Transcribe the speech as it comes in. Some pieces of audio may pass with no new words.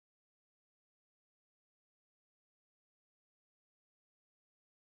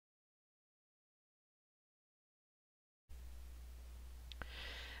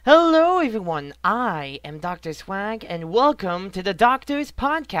Hello, everyone. I am Dr. Swag, and welcome to the Doctor's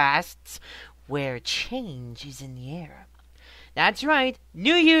Podcasts, where change is in the air. That's right,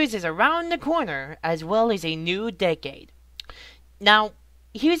 New Year's is around the corner, as well as a new decade. Now,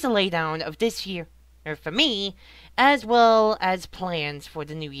 here's a laydown of this year, or for me, as well as plans for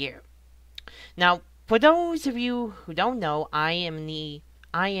the new year. Now, for those of you who don't know, I am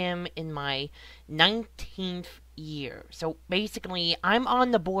in my 19th year. So basically, I'm on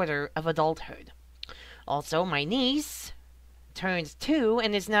the border of adulthood. Also, my niece turns 2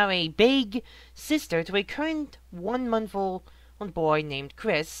 and is now a big sister to a current 1 month old boy named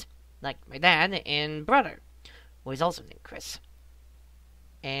Chris, like my dad, and brother, who is also named Chris.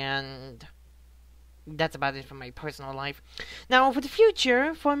 And that's about it for my personal life. Now, for the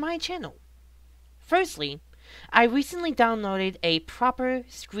future, for my channel. Firstly, I recently downloaded a proper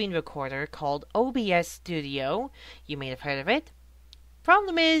screen recorder called OBS Studio. You may have heard of it.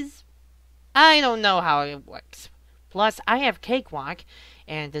 Problem is, I don't know how it works. Plus, I have Cakewalk,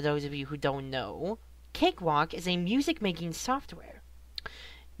 and to those of you who don't know, Cakewalk is a music-making software.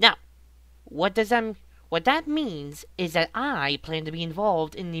 Now, what that means is that I plan to be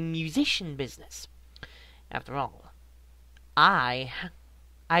involved in the musician business. After all, I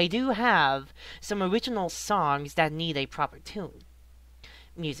do have some original songs that need a proper tune.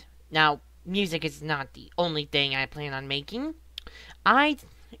 Music is not the only thing I plan on making. I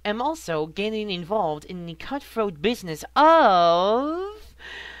am also getting involved in the cutthroat business of...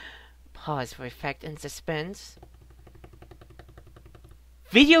 Pause for effect and suspense.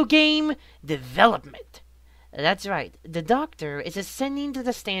 Video game development. That's right, the Doctor is ascending to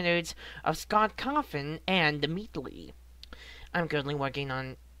the standards of Scott Cawthon and Meatly. I'm currently working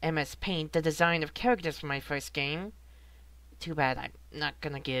on MS Paint, the design of characters for my first game. Too bad I'm not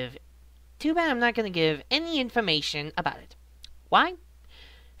gonna give any information about it. Why?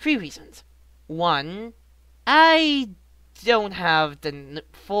 3 reasons. 1, I don't have the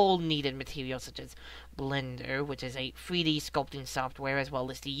full needed materials such as Blender, which is a 3D sculpting software, as well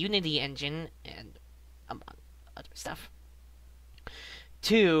as the Unity engine, and among other stuff.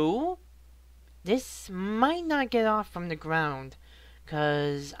 2, this might not get off from the ground,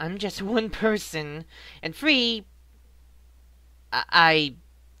 because I'm just one person. And 3, I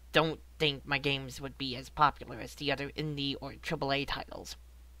don't think my games would be as popular as the other indie or AAA titles.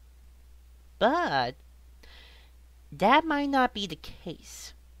 But that might not be the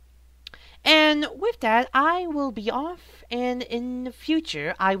case. And with that, I will be off, and in the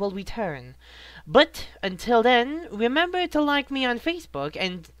future, I will return. But until then, remember to like me on Facebook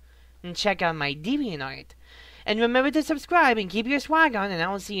and check out my DeviantArt. And remember to subscribe and keep your swag on, and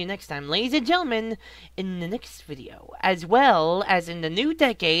I will see you next time, ladies and gentlemen, in the next video, as well as in the new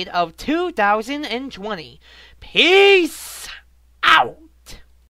decade of 2020. Peace out!